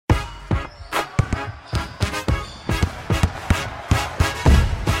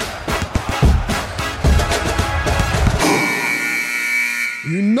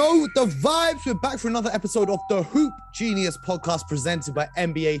the vibes? We're back for another episode of the Hoop Genius podcast presented by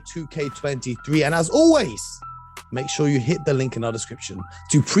NBA 2K23. And as always, make sure you hit the link in our description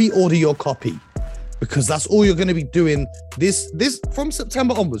to pre-order your copy, because that's all you're going to be doing this from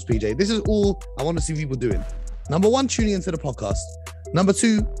September onwards, PJ. This is all I want to see people doing. Number one, tuning into the podcast. Number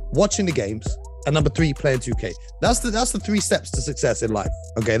two, watching the games. And number three, playing 2K. That's the three steps to success in life.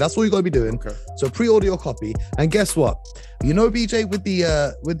 Okay, that's all you got to be doing. Okay. So pre-order your copy, and guess what? You know, BJ, with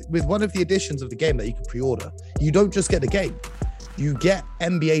the with one of the editions of the game that you can pre-order, you don't just get the game, you get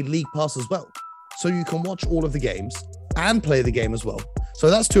NBA League Pass as well. So you can watch all of the games and play the game as well. So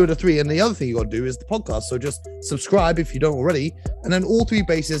that's two of the three. And the other thing you got to do is the podcast. So just subscribe if you don't already, and then all three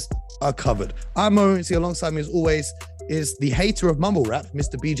bases are covered. I'm Morency. Alongside me, as always, is the hater of mumble rap,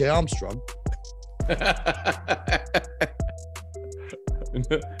 Mr. BJ Armstrong.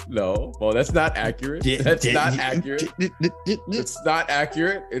 No, well, that's not accurate. That's not accurate. It's not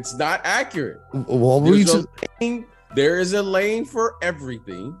accurate. It's not accurate. There is a lane for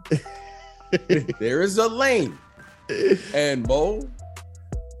everything. There is a lane. And Mo,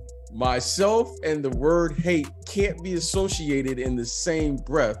 myself and the word hate can't be associated in the same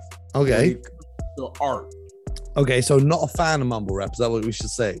breath. Okay. The art. Okay, so not a fan of mumble rap. Is that what we should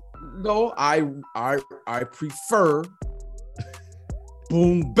say? No, I prefer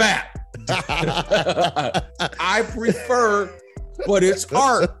boom bap. I prefer, but it's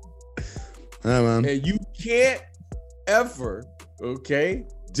art. Yeah, man. And you can't ever,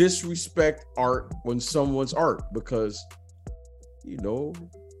 disrespect art when someone's art, because, you know,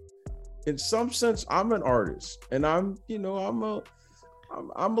 in some sense, I'm an artist, and I'm a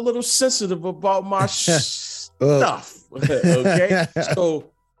little sensitive about my stuff. Okay,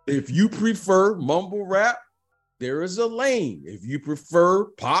 so if you prefer mumble rap, there is a lane. If you prefer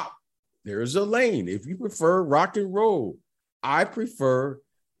pop, there is a lane. If you prefer rock and roll, I prefer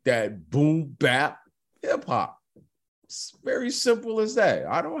that boom bap hip hop. It's very simple as that.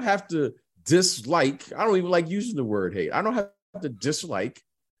 I don't have to dislike. I don't even like using the word hate. I don't have to dislike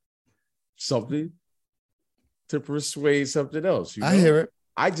something to persuade something else. You know? I hear it.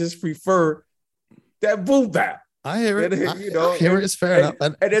 I just prefer that boom bap. I hear it. And, I hear it. It's fair enough.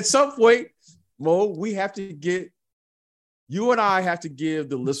 And at some point, Mo, you and I have to give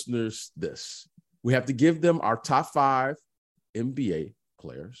the listeners this. We have to give them our top 5 NBA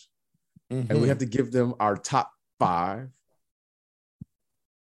players, and we have to give them our top 5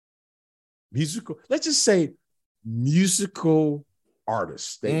 let's just say musical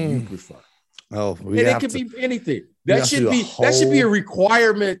artists that you prefer. Oh, and it could be anything. That should be a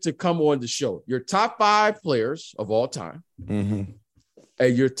requirement to come on the show. Your top 5 players of all time, and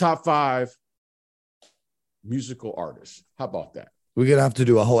your top 5 musical artists. How about that? We're gonna have to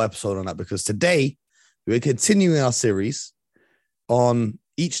do a whole episode on that, because today we're continuing our series on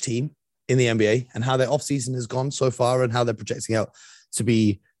each team in the NBA and how their offseason has gone so far and how they're projecting out to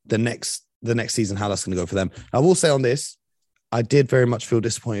be the next season, how that's going to go for them. I will say on this, I did very much feel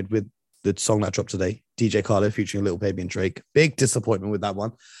disappointed with the song that dropped today, DJ Khaled featuring Lil Baby and Drake. Big disappointment with that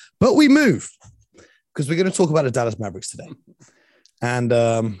one. But we move, because we're going to talk about the Dallas Mavericks today. And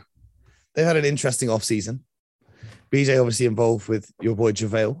they've had an interesting offseason. BJ obviously involved with your boy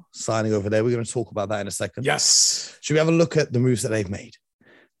JaVale signing over there. We're going to talk about that in a second. Yes. Should we have a look at the moves that they've made?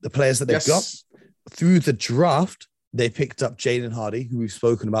 The players that they've got through the draft. They picked up Jaden Hardy, who we've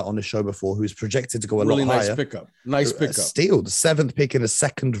spoken about on the show before, who's projected to go a lot higher. Nice pickup. Steal, the 7th pick in the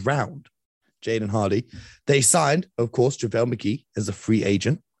 2nd round, Jaden Hardy. They signed, of course, JaVale McGee as a free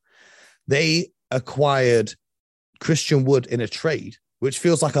agent. They acquired Christian Wood in a trade, which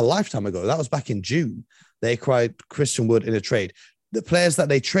feels like a lifetime ago. That was back in June. They acquired Christian Wood in a trade. The players that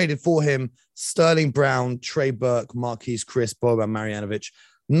they traded for him, Sterling Brown, Trey Burke, Marquise Chris, Boban Marjanovic,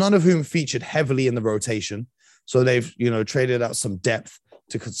 none of whom featured heavily in the rotation. So they've, traded out some depth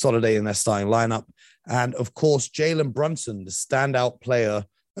to consolidate in their starting lineup. And of course, Jalen Brunson, the standout player,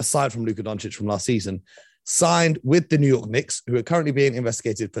 aside from Luka Doncic from last season, signed with the New York Knicks, who are currently being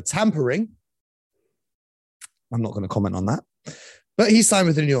investigated for tampering. I'm not going to comment on that, but he signed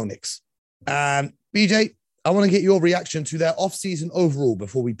with the New York Knicks. And BJ, I want to get your reaction to their offseason overall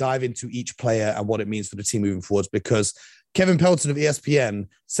before we dive into each player and what it means for the team moving forwards, because Kevin Pelton of ESPN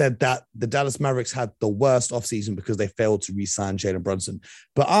said that the Dallas Mavericks had the worst offseason because they failed to re-sign Jalen Brunson.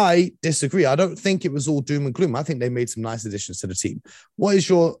 But I disagree. I don't think it was all doom and gloom. I think they made some nice additions to the team. What is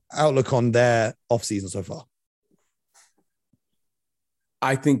your outlook on their offseason so far?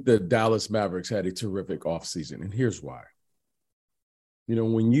 I think the Dallas Mavericks had a terrific offseason, and here's why.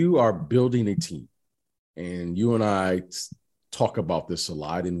 When you are building a team, and you and I talk about this a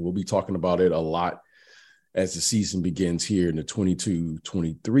lot, and we'll be talking about it a lot as the season begins here in the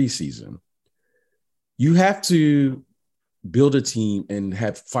 22-23 season. You have to build a team and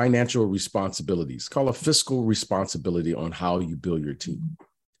have financial responsibilities, call a fiscal responsibility on how you build your team.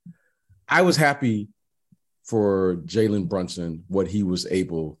 I was happy for Jalen Brunson, what he was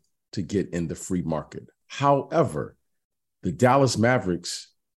able to get in the free market. However, the Dallas Mavericks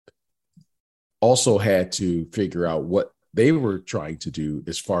also had to figure out what they were trying to do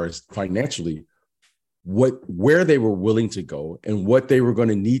as far as financially, where they were willing to go and what they were going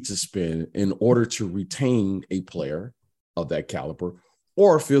to need to spend in order to retain a player of that caliber,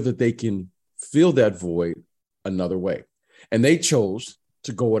 or feel that they can fill that void another way. And they chose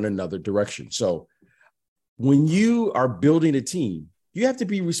to go in another direction. So when you are building a team, you have to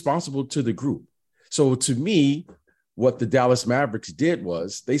be responsible to the group. So to me, what the Dallas Mavericks did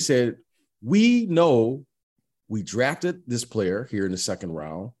was they said, we know we drafted this player here in the second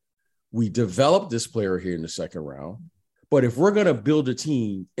round. We developed this player here in the second round. But if we're going to build a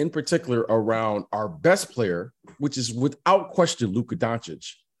team in particular around our best player, which is without question Luka Doncic,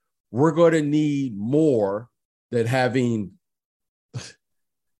 we're going to need more than having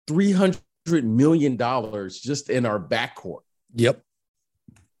 $300 million just in our backcourt. Yep.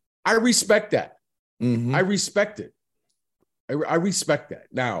 I respect that. Mm-hmm. I respect it. I respect that.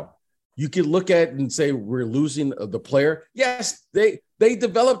 Now, you can look at it and say we're losing the player. Yes, they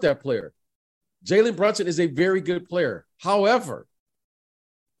developed that player. Jalen Brunson is a very good player. However,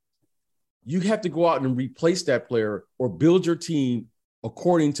 you have to go out and replace that player or build your team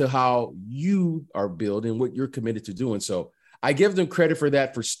according to how you are built and what you're committed to doing. So I give them credit for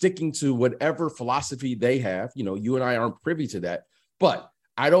that, for sticking to whatever philosophy they have. You know, you and I aren't privy to that, but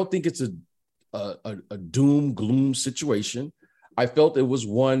I don't think it's a doom gloom situation. I felt it was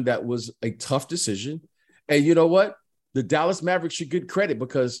one that was a tough decision. And you know what? The Dallas Mavericks should get credit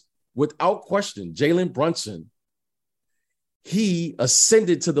because without question, Jalen Brunson, he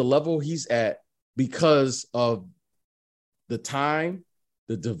ascended to the level he's at because of the time,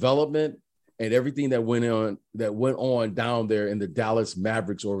 the development, and everything that went on down there in the Dallas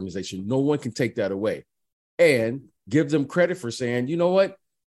Mavericks organization. No one can take that away. And give them credit for saying, you know what?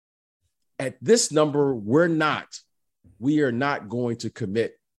 At this number, we are not going to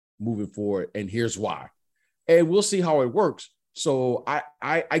commit moving forward. And here's why. And we'll see how it works. So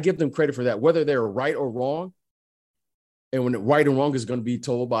I give them credit for that, whether they're right or wrong. And when right and wrong is going to be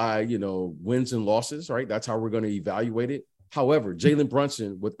told by, wins and losses, right? That's how we're going to evaluate it. However, Jalen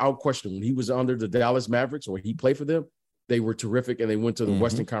Brunson, without question, when he was under the Dallas Mavericks or he played for them, they were terrific and they went to the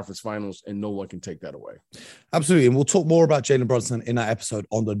Western Conference Finals, and no one can take that away. Absolutely. And we'll talk more about Jalen Brunson in that episode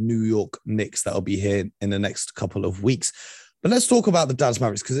on the New York Knicks that'll be here in the next couple of weeks. But let's talk about the Dallas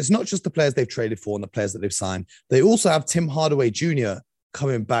Mavericks, because it's not just the players they've traded for and the players that they've signed. They also have Tim Hardaway Jr.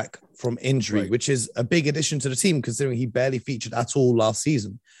 coming back from injury, which is a big addition to the team, considering he barely featured at all last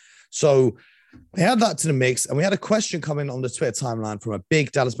season. So we had that to the mix, and we had a question coming on the Twitter timeline from a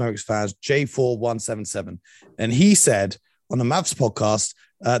big Dallas Mavericks fan, J4177. And he said on the Mavs podcast,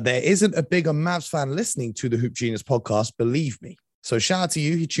 there isn't a bigger Mavs fan listening to the Hoop Genius podcast, believe me. So shout out to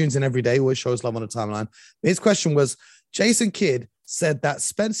you. He tunes in every day, always shows love on the timeline. His question was, Jason Kidd said that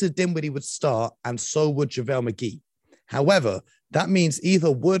Spencer Dinwiddie would start and so would JaVale McGee. However, that means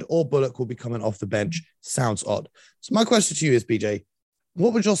either Wood or Bullock will be coming off the bench. Sounds odd. So my question to you is, BJ,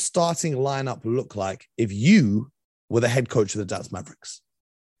 what would your starting lineup look like if you were the head coach of the Dallas Mavericks?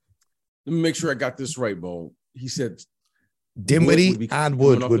 Let me make sure I got this right, Bo. He said Dinwiddie and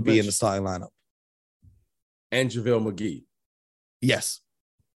Wood would be in the starting lineup. And JaVale McGee. Yes.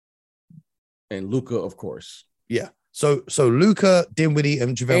 And Luka, of course. Yeah. So Luka, Dinwiddie,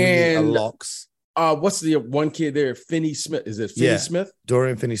 and JaVale McGee are locks. What's the one kid there? Finney Smith. Is it Finney Smith?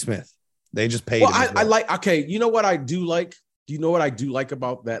 Dorian Finney-Smith. They just paid him. I like, okay, you know what I do like? Do you know what I do like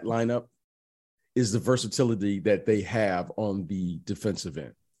about that lineup? Is the versatility that they have on the defensive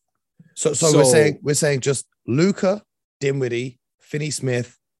end. So we're saying just Luka, Dinwiddie,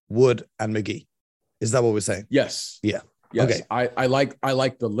 Finney-Smith, Wood, and McGee. Is that what we're saying? Yes. Yeah. Yes. Okay. I like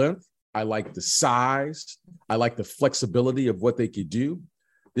the length. I like the size. I like the flexibility of what they could do.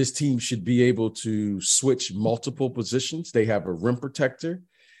 This team should be able to switch multiple positions. They have a rim protector.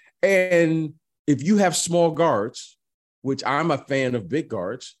 And if you have small guards, which I'm a fan of big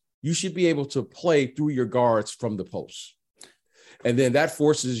guards, you should be able to play through your guards from the post. And then that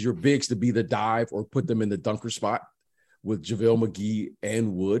forces your bigs to be the dive or put them in the dunker spot with JaVale McGee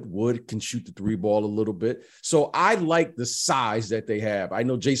and Wood. Wood can shoot the three ball a little bit. So I like the size that they have. I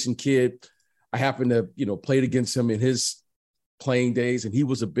know Jason Kidd, I happened to, played against him in his playing days, and he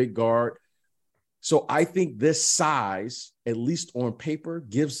was a big guard. So I think this size, at least on paper,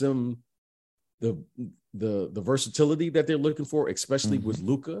 gives them the versatility that they're looking for, especially with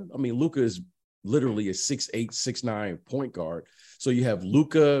Luka. I mean, Luka is literally a 6'8", 6'9" point guard. So you have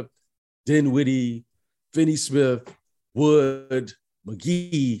Luka, Dinwiddie, Finney Smith, Wood,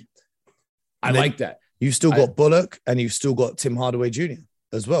 McGee. I like that. You've still got Bullock, and you've still got Tim Hardaway Jr.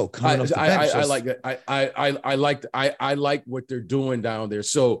 as well. Coming off the bench. I like that. I like what they're doing down there.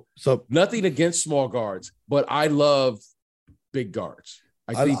 So nothing against small guards, but I love big guards.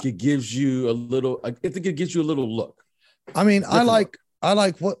 I think it gives you a little. I think it gives you a little look. I mean, I like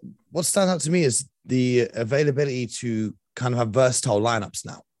what stands out to me is the availability to kind of have versatile lineups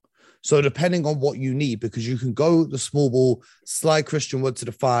now. So depending on what you need, because you can go the small ball, slide Christian Wood to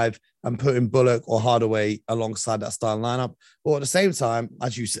the 5 and put in Bullock or Hardaway alongside that style lineup. Or at the same time,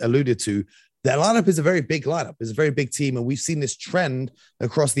 as you alluded to, their lineup is a very big lineup. It's a very big team. And we've seen this trend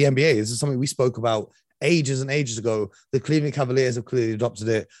across the NBA. This is something we spoke about ages and ages ago. The Cleveland Cavaliers have clearly adopted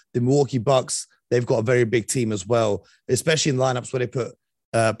it. The Milwaukee Bucks, they've got a very big team as well, especially in lineups where they put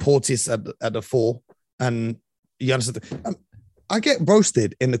Portis at the 4. And you understand. I get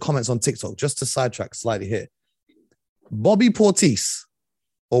roasted in the comments on TikTok, just to sidetrack slightly here. Bobby Portis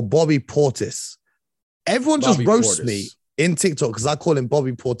or Bobby Portis. Everyone just roasts me in TikTok because I call him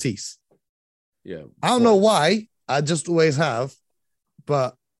Bobby Portis. Yeah. I don't know why. I just always have.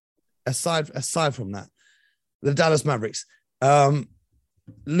 But aside from that, the Dallas Mavericks.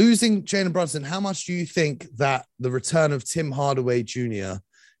 Losing Jalen Brunson, how much do you think that the return of Tim Hardaway Jr.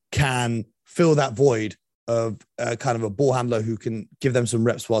 can fill that void of kind of a ball handler who can give them some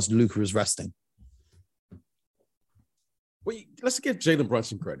reps whilst Luka is resting? Well, let's give Jalen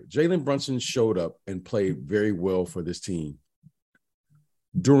Brunson credit. Jalen Brunson showed up and played very well for this team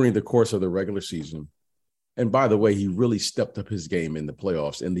during the course of the regular season. And by the way, he really stepped up his game in the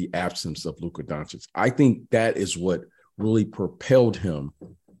playoffs in the absence of Luka Doncic. I think that is what really propelled him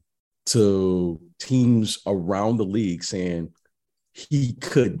to teams around the league saying he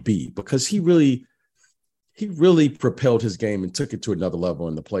could be, because he really propelled his game and took it to another level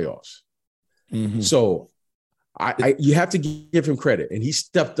in the playoffs. Mm-hmm. So you have to give him credit, and he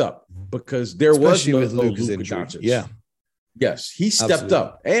stepped up because there especially was no with Luka's Luka injury. Doncic. Yeah. Yes, he stepped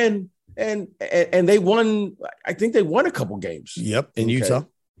up, and they won. I think they won a couple games. Yep, in Utah.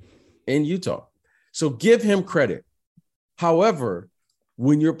 In Utah. So give him credit. However,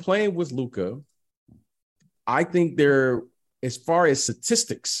 when you're playing with Luka, I think as far as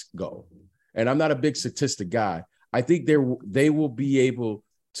statistics go, and I'm not a big statistic guy, I think they will be able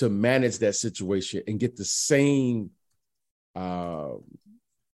to manage that situation and get the same. I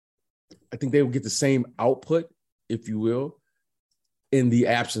think they will get the same output, if you will, in the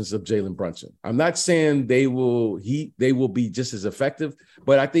absence of Jalen Brunson. I'm not saying they will be just as effective,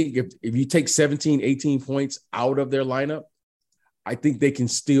 but I think if you take 17, 18 points out of their lineup, I think they can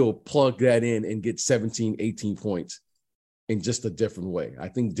still plug that in and get 17, 18 points in just a different way. I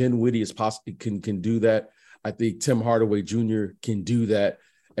think Dinwiddie is possibly can do that. I think Tim Hardaway Jr. can do that.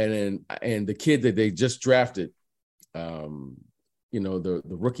 And the kid that they just drafted, the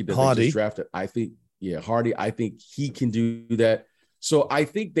rookie that Hardy. They just drafted, I think, Hardy, I think he can do that. So I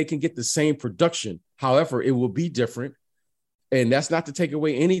think they can get the same production. However, it will be different. And that's not to take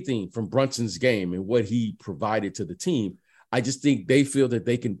away anything from Brunson's game and what he provided to the team. I just think they feel that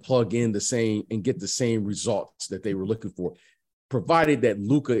they can plug in the same and get the same results that they were looking for, provided that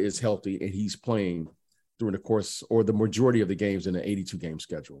Luka is healthy and he's playing during the course or the majority of the games in an 82-game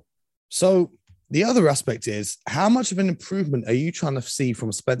schedule. So the other aspect is, how much of an improvement are you trying to see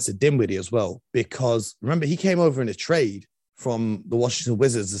from Spencer Dinwiddie as well? Because remember, he came over in a trade from the Washington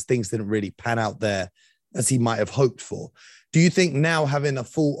Wizards as things didn't really pan out there as he might have hoped for. Do you think now, having a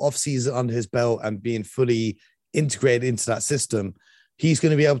full offseason under his belt and being fully integrated into that system, he's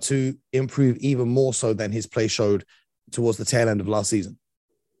going to be able to improve even more so than his play showed towards the tail end of last season?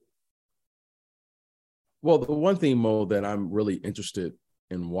 Well, the one thing, Mo, that I'm really interested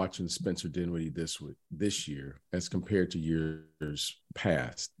in watching Spencer Dinwiddie this year as compared to years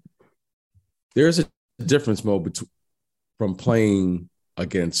past, there's a difference, Mo, from playing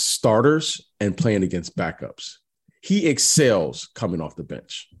against starters and playing against backups. He excels coming off the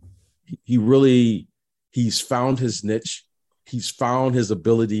bench. He's found his niche. He's found his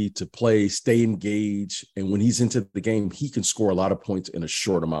ability to play, stay engaged. And when he's into the game, he can score a lot of points in a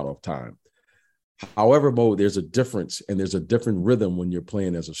short amount of time. However, Mo, there's a difference, and there's a different rhythm when you're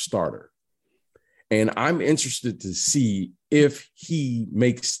playing as a starter. And I'm interested to see if he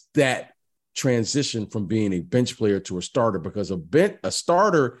makes that transition from being a bench player to a starter, because a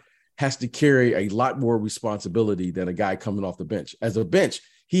starter has to carry a lot more responsibility than a guy coming off the bench. As a bench,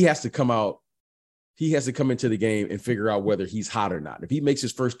 he has to come into the game and figure out whether he's hot or not. If he makes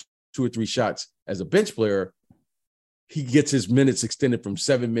his first 2 or 3 shots as a bench player, he gets his minutes extended from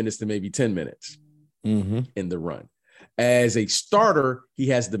 7 minutes to maybe 10 minutes in the run. As a starter, he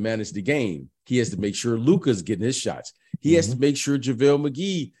has to manage the game. He has to make sure Luka's getting his shots. He has to make sure JaVale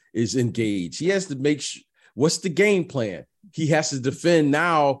McGee is engaged. He has to make sure, what's the game plan? He has to defend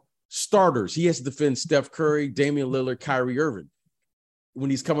now starters. He has to defend Steph Curry, Damian Lillard, Kyrie Irving. When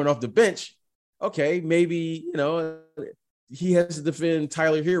he's coming off the bench, okay, maybe, he has to defend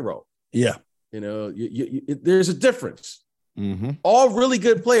Tyler Hero. Yeah. There's a difference. All really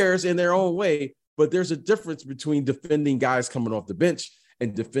good players in their own way, but there's a difference between defending guys coming off the bench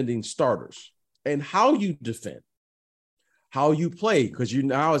and defending starters, and how you defend, how you play. Because you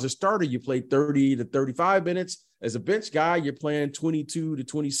now, as a starter, you play 30 to 35 minutes. As a bench guy, you're playing 22 to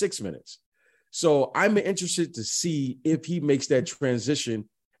 26 minutes. So I'm interested to see if he makes that transition.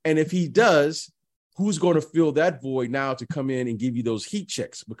 And if he does, who's going to fill that void now to come in and give you those heat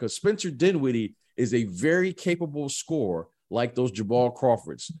checks? Because Spencer Dinwiddie is a very capable scorer, like those Jamal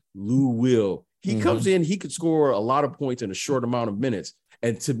Crawfords, Lou Will. He comes in, he could score a lot of points in a short amount of minutes.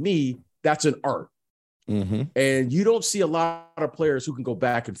 And to me, that's an art. And you don't see a lot of players who can go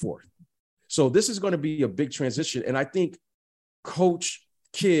back and forth. So this is going to be a big transition. And I think Coach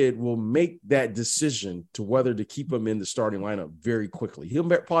Kidd will make that decision to whether to keep him in the starting lineup very quickly. He'll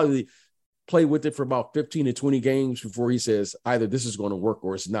probably play with it for about 15 to 20 games before he says either this is going to work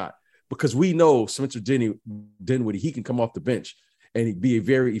or it's not. Because we know Spencer Dinwiddie, he can come off the bench and he'd be a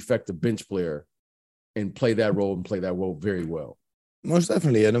very effective bench player and play that role very well. Most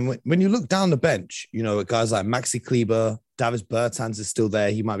definitely. And when you look down the bench, guys like Maxi Kleber, Davis Bertans is still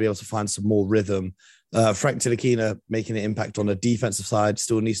there. He might be able to find some more rhythm. Frank Ntilikina making an impact on the defensive side,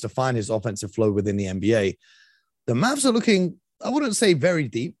 still needs to find his offensive flow within the NBA. The Mavs are looking, I wouldn't say very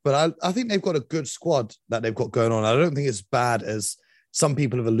deep, but I think they've got a good squad that they've got going on. I don't think it's bad as some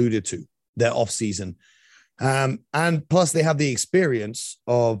people have alluded to their offseason. And plus they have the experience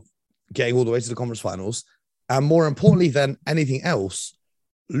of getting all the way to the conference finals. And more importantly than anything else,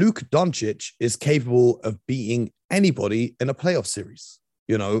 Luka Doncic is capable of beating anybody in a playoff series.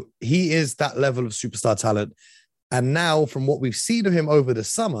 He is that level of superstar talent. And now from what we've seen of him over the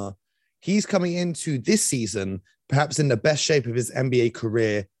summer, he's coming into this season, perhaps in the best shape of his NBA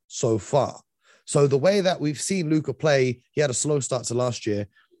career so far. So the way that we've seen Luka play, he had a slow start to last year.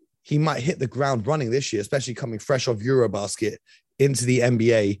 He might hit the ground running this year, especially coming fresh off Eurobasket into the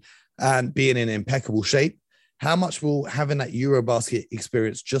NBA and being in impeccable shape. How much will having that Eurobasket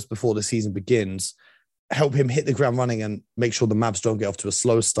experience just before the season begins help him hit the ground running and make sure the Mavs don't get off to a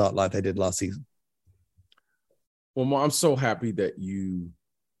slow start like they did last season? Well, I'm so happy that you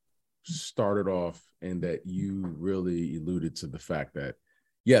started off and that you really alluded to the fact that,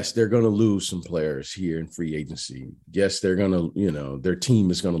 yes, they're going to lose some players here in free agency. Yes, they're going to, their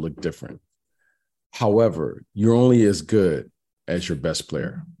team is going to look different. However, you're only as good as your best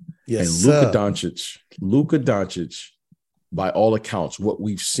player. Yes, and Luka Doncic, by all accounts, what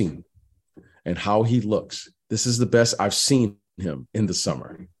we've seen and how he looks, this is the best I've seen him in the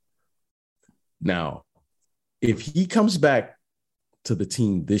summer. Now, if he comes back to the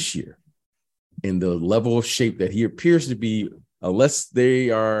team this year in the level of shape that he appears to be, unless they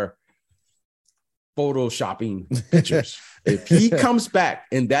are photoshopping pictures, if he comes back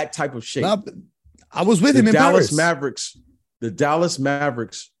in that type of shape, I was with him in Paris. The Dallas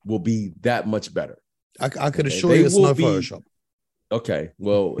Mavericks will be that much better. I could assure you it's no Photoshop. Okay,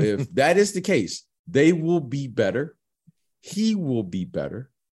 well, if that is the case, they will be better. He will be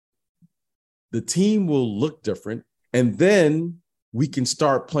better. The team will look different. And then we can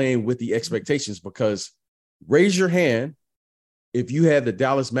start playing with the expectations, because raise your hand if you had the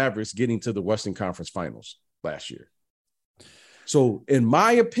Dallas Mavericks getting to the Western Conference Finals last year. So in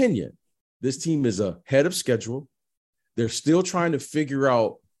my opinion, this team is ahead of schedule. They're still trying to figure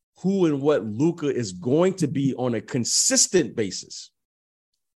out who and what Luka is going to be on a consistent basis.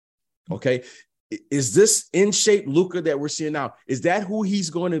 Okay. Is this in shape Luka that we're seeing now? Is that who he's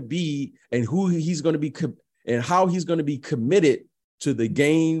going to be and who he's going to be and how he's going to be committed to the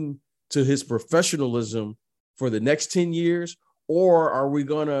game, to his professionalism for the next 10 years? Or are we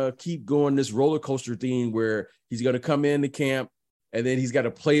going to keep going this roller coaster thing where he's going to come into camp and then he's got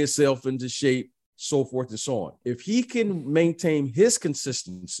to play himself into shape, so forth and so on? If he can maintain his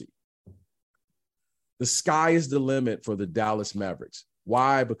consistency, the sky is the limit for the Dallas Mavericks.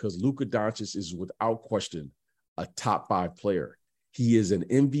 Why? Because Luka Doncic is without question a top 5 player. He is an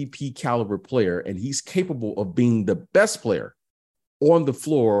MVP caliber player, and he's capable of being the best player on the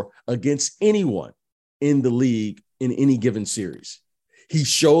floor against anyone in the league in any given series. He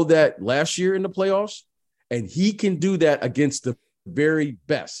showed that last year in the playoffs, and he can do that against the very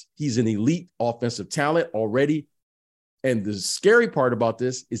best. He's an elite offensive talent already. And the scary part about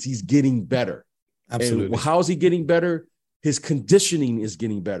this is he's getting better. Absolutely. And how is he getting better? His conditioning is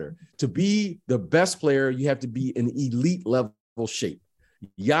getting better. To be the best player, you have to be in elite level shape.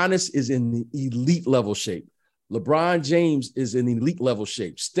 Giannis is in elite level shape. LeBron James is in elite level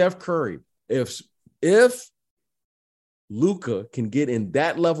shape. Steph Curry. If Luka can get in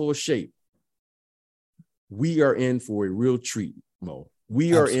that level of shape, we are in for a real treat, Mo.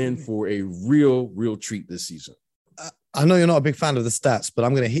 We are in for a real treat this season. I know you're not a big fan of the stats, but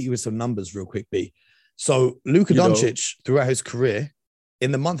I'm going to hit you with some numbers real quick, B. So Luka Doncic, throughout his career,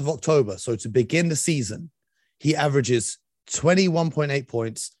 in the month of October, so to begin the season, he averages 21.8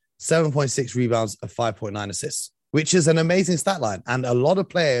 points, 7.6 rebounds, and 5.9 assists, which is an amazing stat line. And a lot of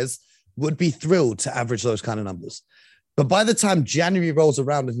players would be thrilled to average those kind of numbers. But by the time January rolls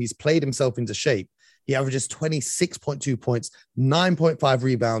around and he's played himself into shape, he averages 26.2 points, 9.5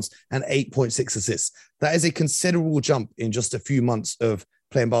 rebounds, and 8.6 assists. That is a considerable jump in just a few months of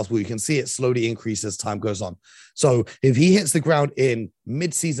playing basketball. You can see it slowly increase as time goes on. So if he hits the ground in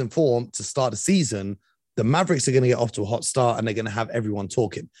mid-season form to start the season, the Mavericks are going to get off to a hot start and they're going to have everyone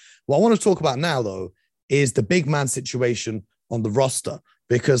talking. What I want to talk about now, though, is the big man situation on the roster,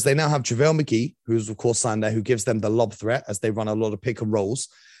 because they now have JaVale McGee, who's of course signed there, who gives them the lob threat as they run a lot of pick and rolls.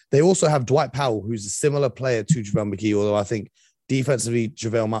 They also have Dwight Powell, who's a similar player to JaVale McGee, although I think defensively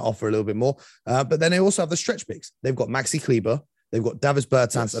JaVale might offer a little bit more. But then they also have the stretch bigs. They've got Maxi Kleber, they've got Davis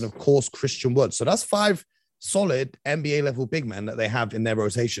Bertans, and of course Christian Wood. So that's 5 solid NBA level big men that they have in their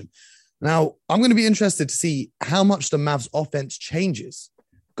rotation. Now, I'm going to be interested to see how much the Mavs offense changes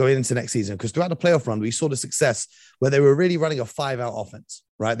going into next season, because throughout the playoff run, we saw the success where they were really running a 5-out offense,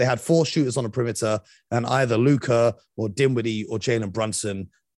 right? They had 4 shooters on the perimeter, and either Luka or Dinwiddie or Jalen Brunson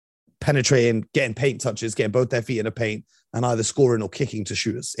penetrating, getting paint touches, getting both their feet in the paint, and either scoring or kicking to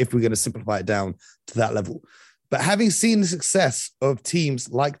shooters, if we're going to simplify it down to that level. But having seen the success of teams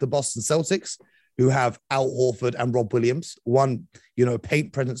like the Boston Celtics, who have Al Horford and Rob Williams, one,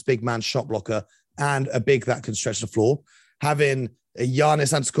 paint presence, big man, shot blocker, and a big that can stretch the floor, having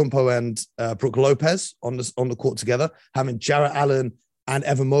Giannis Antetokounmpo and Brook Lopez on the court together, having Jarrett Allen and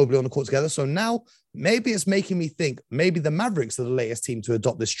Evan Mobley on the court together. So now maybe it's making me think maybe the Mavericks are the latest team to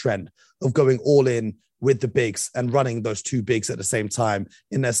adopt this trend of going all in with the bigs and running those 2 bigs at the same time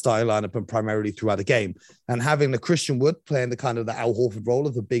in their starting lineup and primarily throughout the game. And having the Christian Wood playing the kind of the Al Horford role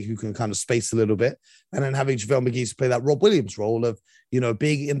of the big who can kind of space a little bit. And then having JaVale McGee play that Rob Williams role of,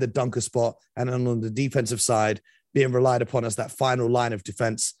 being in the dunker spot and then on the defensive side, being relied upon as that final line of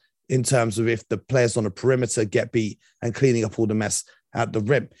defense in terms of if the players on the perimeter get beat and cleaning up all the mess at the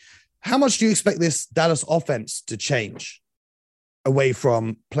rim. How much do you expect this Dallas offense to change away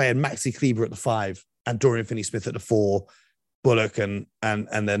from playing Maxi Kleber at the 5 and Dorian Finney-Smith at the 4, Bullock and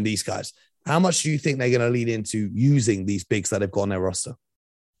then these guys? How much do you think they're going to lead into using these bigs that they've got on their roster?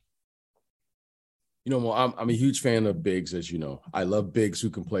 Well, I'm a huge fan of bigs, as you know. I love bigs who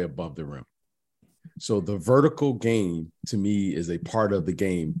can play above the rim. So the vertical game to me is a part of the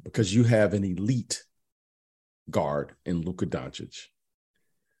game because you have an elite guard in Luka Doncic.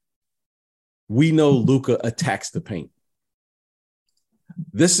 We know Luka attacks the paint.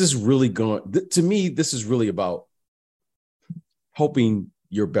 This is really to me, this is really about helping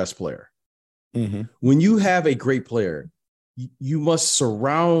your best player. Mm-hmm. When you have a great player, you must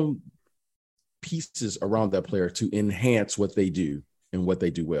surround pieces around that player to enhance what they do and what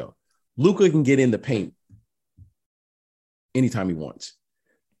they do well. Luka can get in the paint anytime he wants.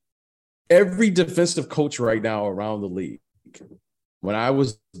 Every defensive coach right now around the league, when I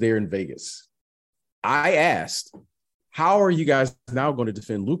was there in Vegas, I asked, how are you guys now going to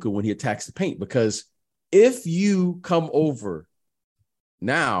defend Luka when he attacks the paint? Because if you come over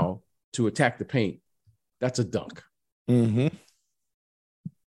now to attack the paint, that's a dunk. Mm-hmm.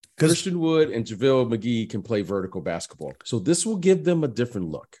 Christian Wood and JaVale McGee can play vertical basketball. So this will give them a different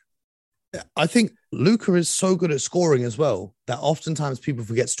look. I think Luka is so good at scoring as well that oftentimes people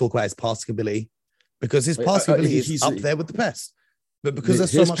forget to talk about his passing ability, because his passing ability is up there with the best. But because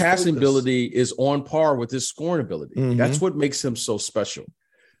there's so much passing ability is on par with his scoring ability. Mm-hmm. That's what makes him so special.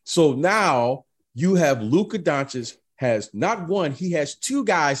 So now you have Luka Doncic has not one, he has 2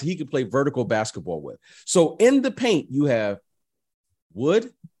 guys he can play vertical basketball with. So in the paint, you have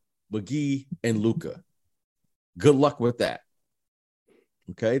Wood, McGee, and Luka. Good luck with that.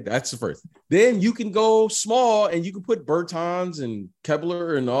 Okay, that's the first. Then you can go small and you can put Bertans and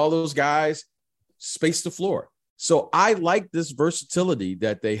Kepler and all those guys space the floor. So I like this versatility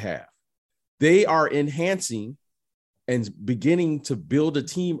that they have. They are enhancing and beginning to build a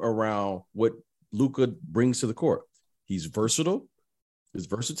team around what Luka brings to the court. He's versatile. his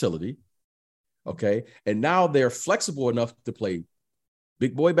versatility. Okay. And now they're flexible enough to play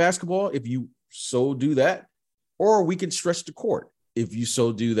big boy basketball if you so do that, or we can stretch the court if you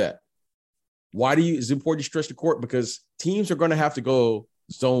so do that. Why is it important to stretch the court? Because teams are going to have to go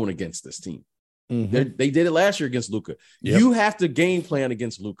zone against this team. Mm-hmm. They did it last year against Luka. Yep. You have to game plan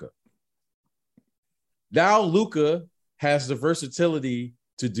against Luka. Now Luka has the versatility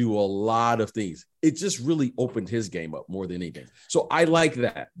to do a lot of things. It just really opened his game up more than anything. So I like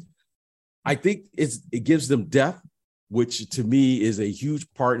that. I think it gives them depth, which to me is a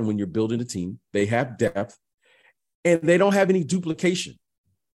huge part in when you're building a team. They have depth, and they don't have any duplication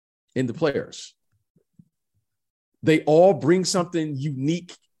in the players. They all bring something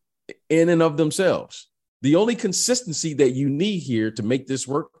unique in and of themselves. The only consistency that you need here to make this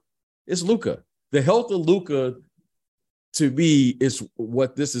work is Luka. The health of Luka, to me, is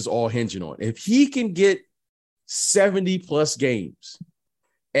what this is all hinging on. If he can get 70-plus games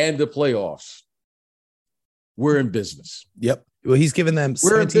and the playoffs, we're in business. Yep. Well, he's given them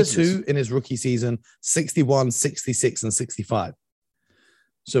 72 in his rookie season, 61, 66, and 65.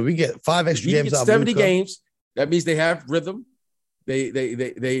 So we get 5 extra games out of 70 Luka. games. That means they have rhythm. They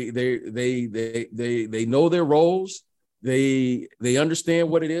know their roles. They understand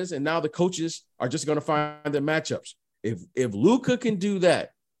what it is, and now the coaches are just going to find their matchups. If Luka can do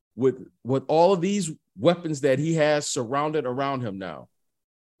that with all of these weapons that he has surrounded around him now,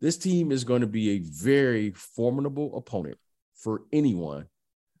 this team is going to be a very formidable opponent for anyone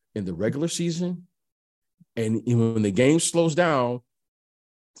in the regular season. And when the game slows down,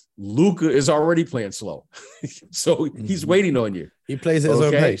 Luka is already playing slow. So he's waiting on you. He plays at his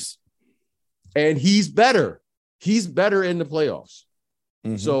own pace. And he's better. He's better in the playoffs.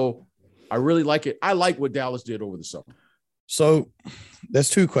 Mm-hmm. So I really like it. I like what Dallas did over the summer. So there's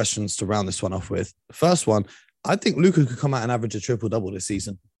 2 questions to round this one off with. First one, I think Luka could come out and average a triple-double this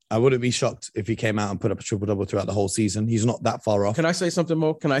season. I wouldn't be shocked if he came out and put up a triple-double throughout the whole season. He's not that far off. Can I say something,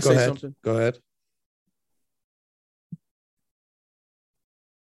 Mo? Can I say something? Go ahead.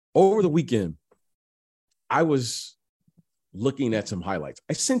 Over the weekend, I was looking at some highlights.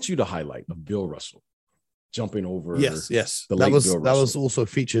 I sent you the highlight of Bill Russell jumping over. Yes. That was also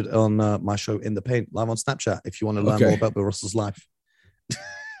featured on my show In the Paint live on Snapchat. If you want to learn more about Bill Russell's life.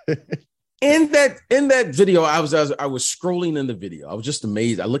 In that video, I was scrolling in the video. I was just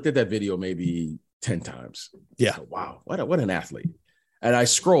amazed. I looked at that video maybe 10 times. Yeah. Wow, what an athlete. And I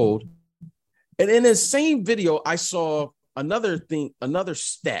scrolled, and in the same video, I saw another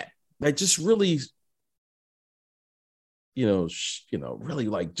stat that just really, really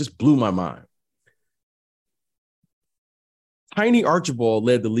like just blew my mind. Tiny Archibald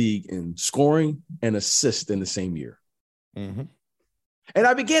led the league in scoring and assists in the same year. Mm-hmm. And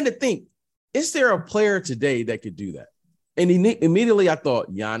I began to think, is there a player today that could do that? And immediately I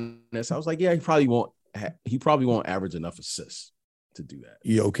thought Giannis. I was like, yeah, he probably won't average enough assists to do that.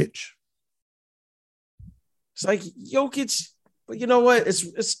 Jokic. It's like Jokic, but you know what?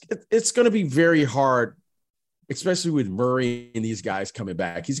 It's going to be very hard, especially with Murray and these guys coming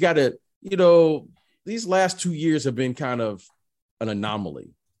back. He's got to, these last 2 years have been kind of an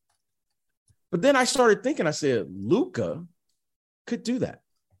anomaly. But then I started thinking, I said, Luka could do that.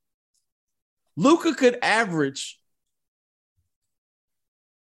 Luka could average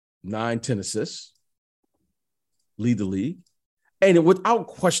 9, 10 assists, lead the league. And without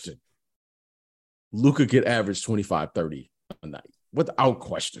question, Luka could average 25, 30 a night, without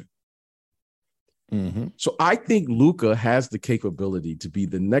question. Mm-hmm. So I think Luka has the capability to be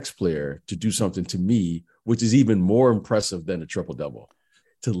the next player to do something to me, which is even more impressive than a triple-double,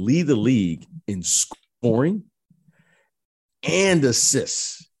 to lead the league in scoring and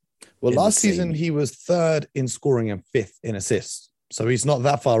assists. Well, last season he was 3rd in scoring and 5th in assists. So he's not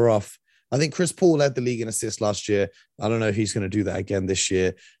that far off. I think Chris Paul led the league in assists last year. I don't know if he's going to do that again this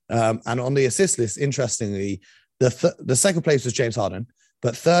year. And on the assist list, interestingly, the second place was James Harden,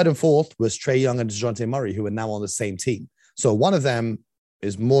 but 3rd and 4th was Trae Young and DeJounte Murray, who are now on the same team. So one of them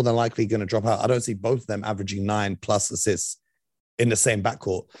is more than likely going to drop out. I don't see both of them averaging 9+ assists in the same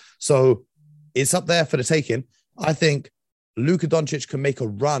backcourt. So it's up there for the taking. I think Luka Doncic can make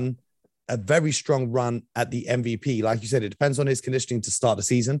a very strong run at the MVP. Like you said, it depends on his conditioning to start the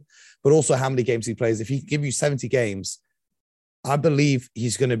season, but also how many games he plays. If he can give you 70 games, I believe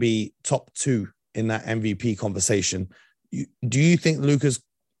he's going to be top 2 in that MVP conversation. Do you think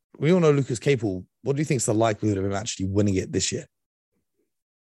we all know Luka's capable. What do you think is the likelihood of him actually winning it this year?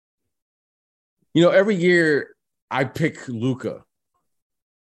 Every year I pick Luka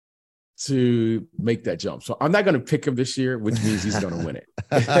to make that jump. So I'm not going to pick him this year, which means he's going to win it.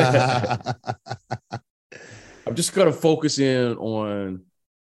 I'm just gonna focus in on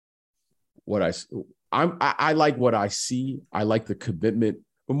what I like what I see. I like the commitment,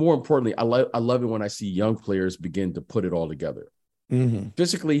 but more importantly, I love it when I see young players begin to put it all together. Mm-hmm.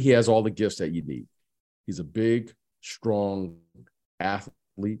 Physically, he has all the gifts that you need. He's a big, strong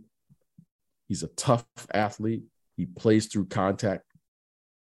athlete. He's a tough athlete. He plays through contact.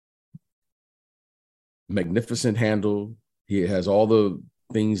 Magnificent handle. He has all the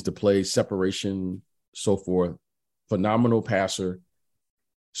things to play, separation, so forth. Phenomenal passer.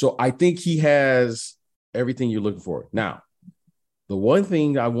 So I think he has everything you're looking for. Now, the one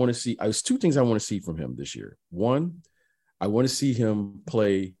thing I want to see, there's two things I want to see from him this year. One, I want to see him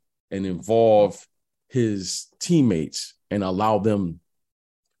play and involve his teammates and allow them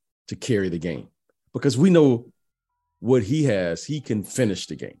to carry the game, because we know what he has. He can finish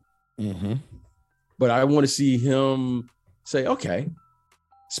the game. Mm-hmm. But I want to see him say, okay,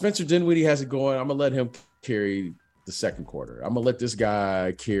 Spencer Dinwiddie has it going. I'm going to let him carry the second quarter. I'm going to let this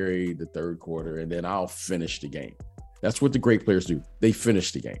guy carry the third quarter, and then I'll finish the game. That's what the great players do. They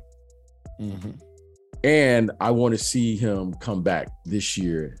finish the game. Mm-hmm. And I want to see him come back this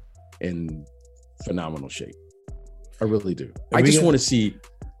year in phenomenal shape. I really do. I want to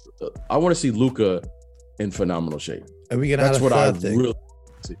see Luka in phenomenal shape. Are we gonna? That's what I really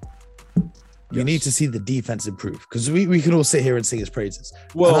see. You need to see the defense improve, because we can all sit here and sing his praises.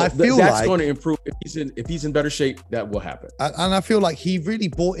 Well, and I feel that's going to improve if he's in better shape. That will happen. And I feel like he really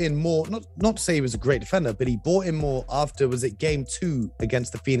bought in more. Not to say he was a great defender, but he bought in more after, was it game 2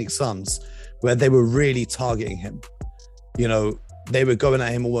 against the Phoenix Suns, where they were really targeting him. You know, they were going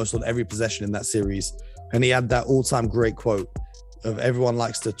at him almost on every possession in that series, and he had that all-time great quote of "Everyone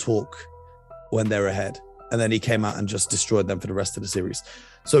likes to talk when they're ahead," and then he came out and just destroyed them for the rest of the series.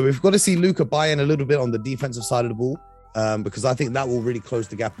 So we've got to see Luka buy in a little bit on the defensive side of the ball, because I think that will really close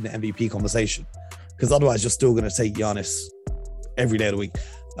the gap in the MVP conversation. Because otherwise, you're still going to take Giannis every day of the week.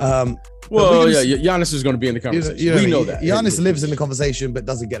 Giannis is going to be in the conversation. We know that. Giannis lives in the conversation, but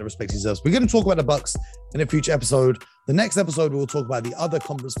doesn't get the respect he deserves. We're going to talk about the Bucks in a future episode. The next episode, we'll talk about the other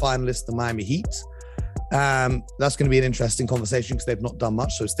conference finalists, the Miami Heat. That's going to be an interesting conversation because they've not done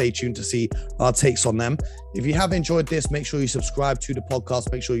much. So stay tuned to see our takes on them. If you have enjoyed this, make sure you subscribe to the podcast.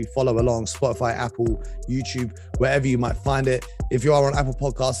 Make sure you follow along Spotify, Apple, YouTube, wherever you might find it. If you are on Apple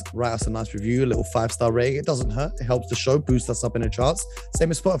Podcasts, write us a nice review, a little 5-star rating. It doesn't hurt. It helps the show, boost us up in the charts. Same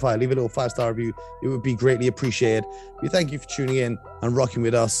as Spotify. Leave a little 5-star review. It would be greatly appreciated. We thank you for tuning in and rocking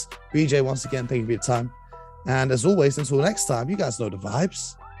with us. BJ, once again, thank you for your time. And as always, until next time, you guys know the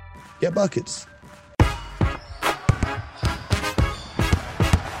vibes. Get buckets.